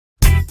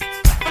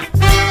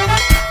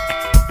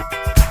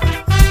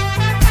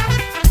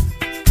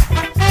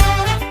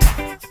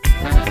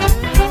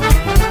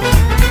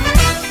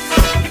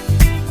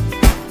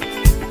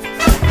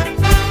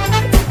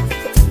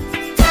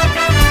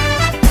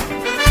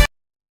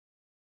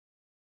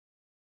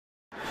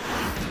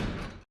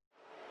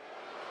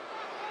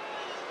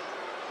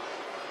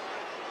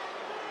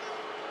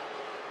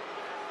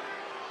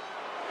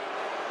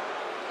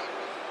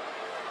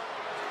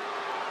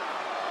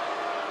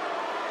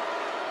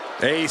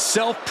A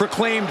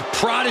self-proclaimed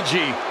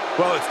prodigy.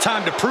 Well, it's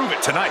time to prove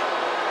it tonight.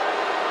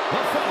 The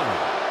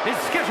following is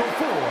scheduled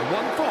for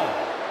one fall.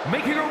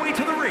 Making her way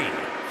to the ring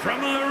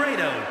from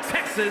Laredo,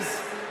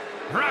 Texas,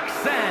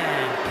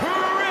 Roxanna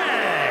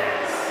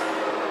Perez.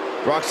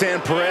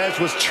 Roxanna Perez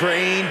was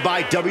trained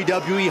by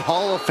WWE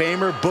Hall of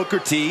Famer Booker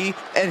T,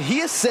 and he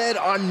has said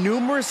on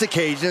numerous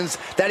occasions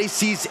that he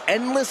sees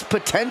endless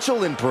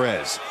potential in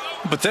Perez.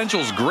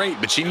 Potential's great,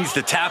 but she needs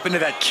to tap into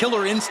that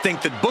killer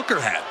instinct that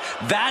Booker had.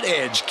 That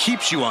edge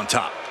keeps you on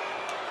top.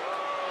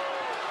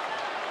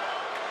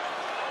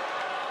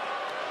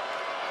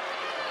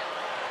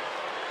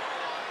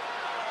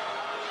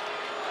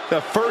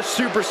 The first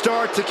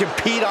superstar to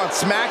compete on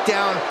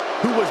SmackDown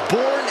who was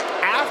born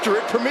after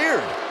it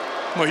premiered.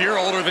 Well, you're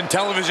older than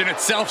television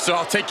itself, so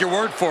I'll take your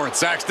word for it,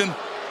 Saxton.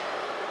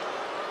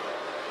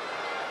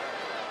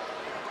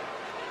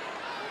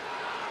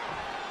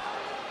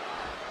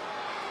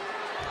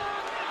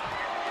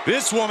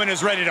 This woman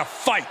is ready to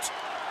fight.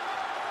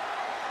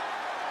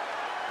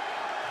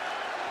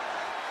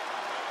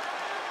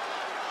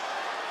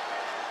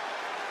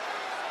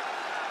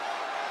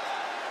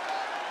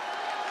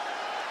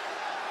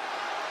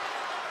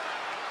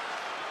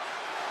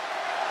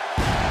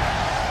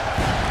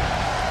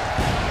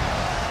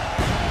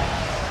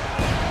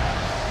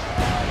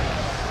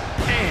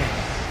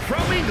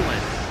 From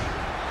England,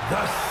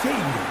 the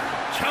Savior,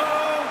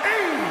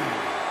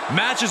 Chole.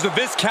 Matches of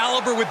this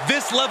caliber with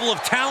this level of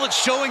talent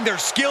showing their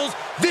skills,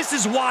 this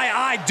is why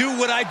I do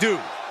what I do.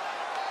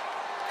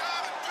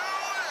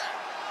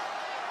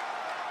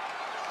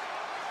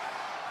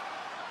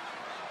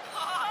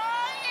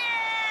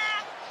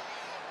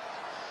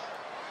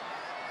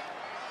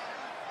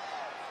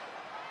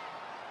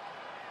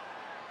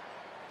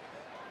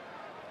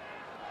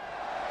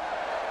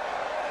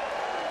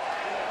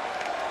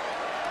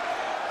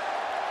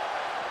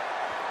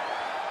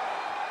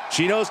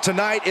 She knows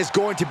tonight is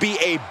going to be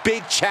a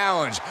big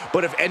challenge,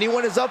 but if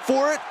anyone is up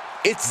for it,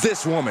 it's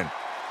this woman.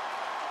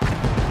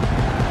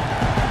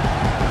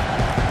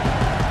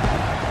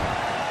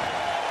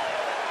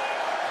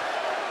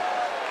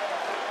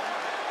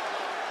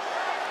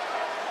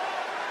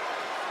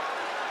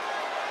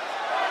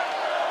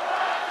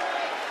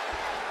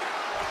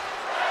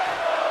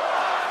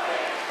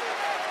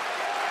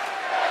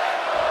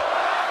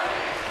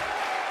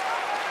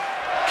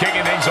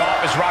 Kicking things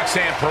off is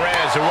Roxanna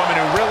Perez, a woman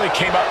who really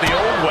came up the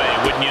old way,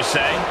 wouldn't you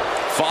say?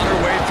 Fought her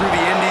way through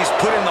the indies,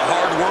 put in the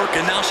hard work,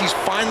 and now she's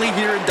finally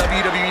here in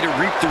WWE to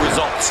reap the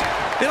results.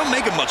 They don't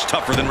make it much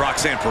tougher than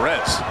Roxanna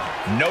Perez.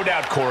 No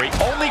doubt, Corey.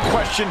 Only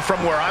question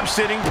from where I'm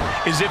sitting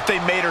is if they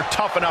made her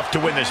tough enough to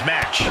win this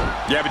match.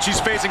 Yeah, but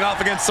she's facing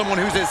off against someone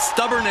who's as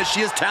stubborn as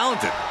she is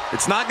talented.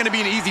 It's not going to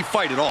be an easy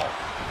fight at all.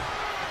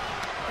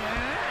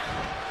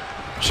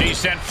 She's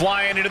sent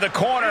flying into the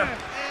corner.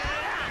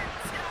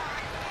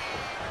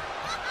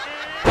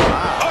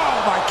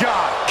 Oh my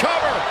God,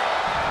 cover!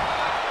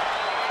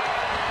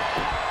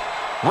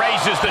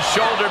 Raises the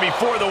shoulder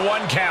before the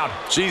 1 count.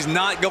 She's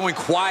not going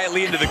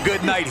quietly into the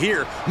good night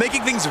here,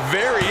 making things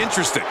very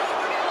interesting.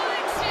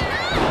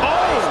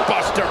 Oh,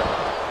 Buster!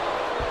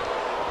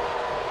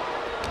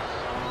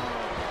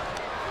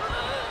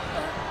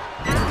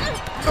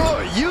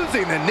 Oh,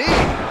 using the knee.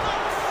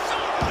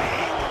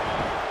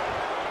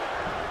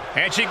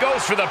 And she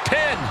goes for the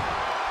pin.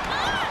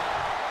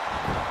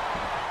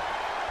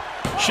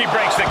 She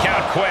breaks the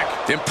count quick.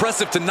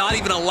 Impressive to not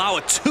even allow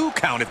a 2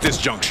 count at this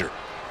juncture.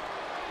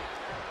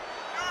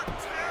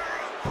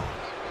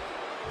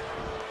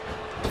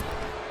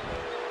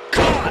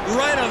 Caught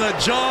right on the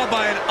jaw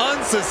by an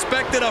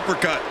unsuspected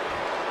uppercut.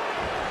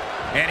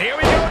 And here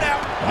we go now.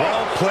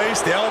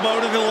 Well-placed elbow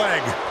to the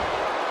leg.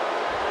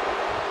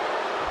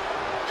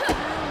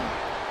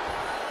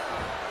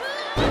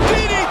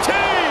 DDT!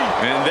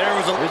 And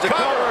there's a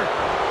cover.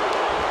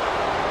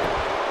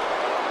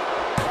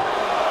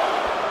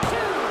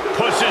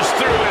 Pushes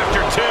through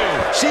after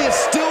 2. She is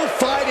still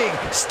fighting,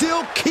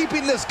 still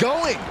keeping this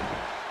going.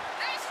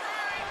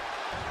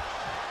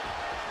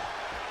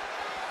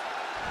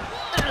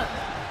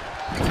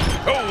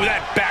 Oh,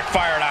 that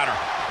backfired on her.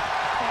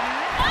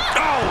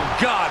 Oh,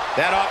 God.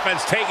 That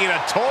offense taking a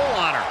toll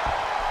on her.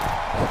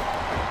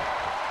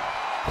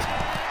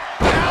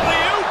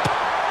 Alley-oop!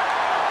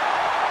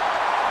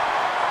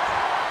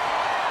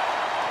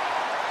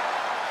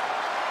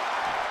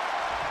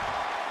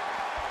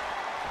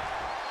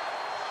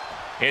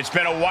 It's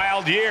been a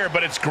wild year,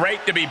 but it's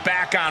great to be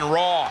back on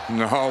Raw.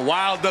 No,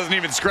 wild doesn't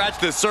even scratch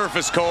the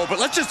surface, Cole, but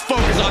let's just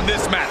focus on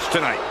this match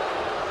tonight.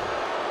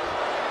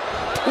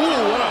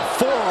 Ooh, what a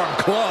forearm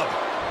club.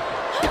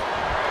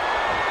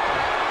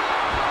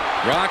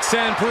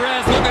 Roxanna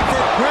Perez looking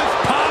for with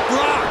Pop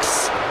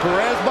Rocks.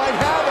 Perez might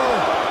have her.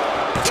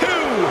 2, 3,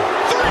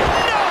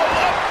 no,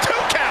 a 2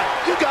 count.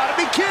 You gotta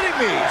be kidding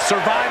me.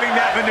 Surviving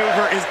that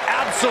maneuver is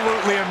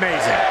absolutely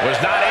amazing. Was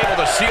not able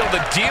to seal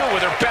the deal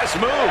with her best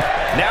move.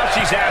 Now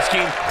she's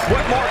asking,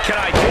 what more can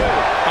I do?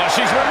 Oh,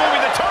 she's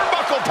removing the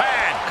turnbuckle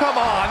pad.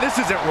 Come on, this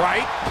isn't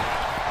right.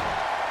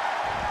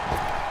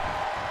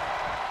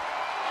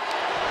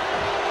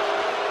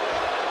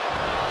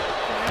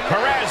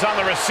 Perez on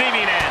the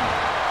receiving end.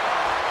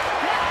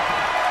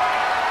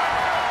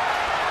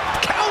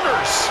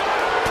 Counters.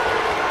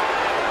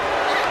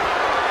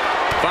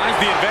 Finds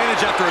the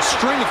advantage after a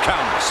string of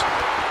counters.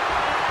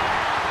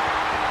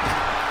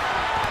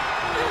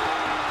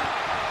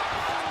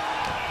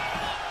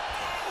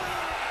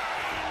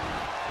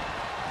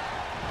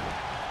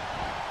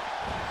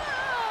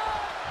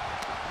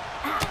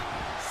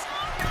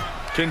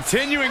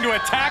 Continuing to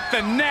attack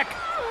the neck.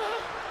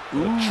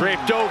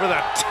 Draped over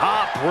the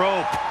top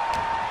rope.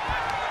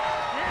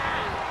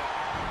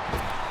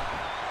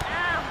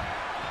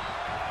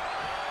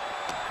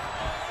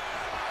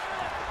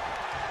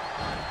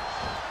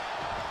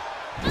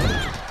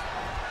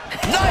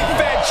 Knife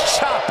edge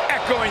chop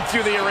echoing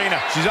through the arena.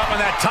 She's up on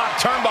that top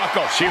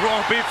turnbuckle. She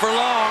won't be for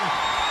long.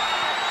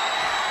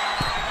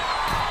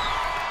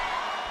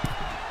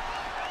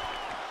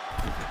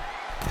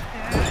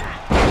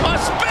 A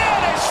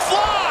Spanish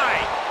fly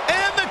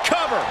and the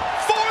cover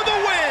for the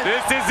win.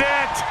 This is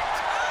it.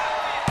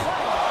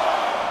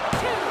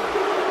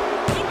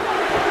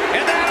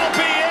 And that'll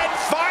be it.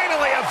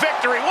 Finally a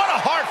victory. What a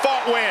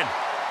hard-fought win.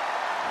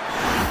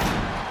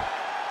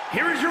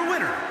 Here is your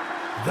winner,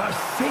 the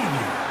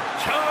Savior,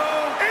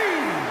 Chole.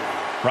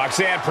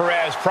 Roxanna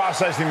Perez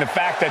processing the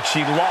fact that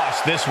she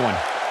lost this one.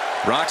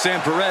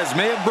 Roxanna Perez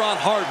may have brought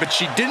heart, but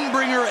she didn't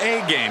bring her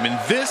A game, and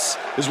this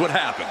is what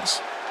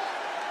happens.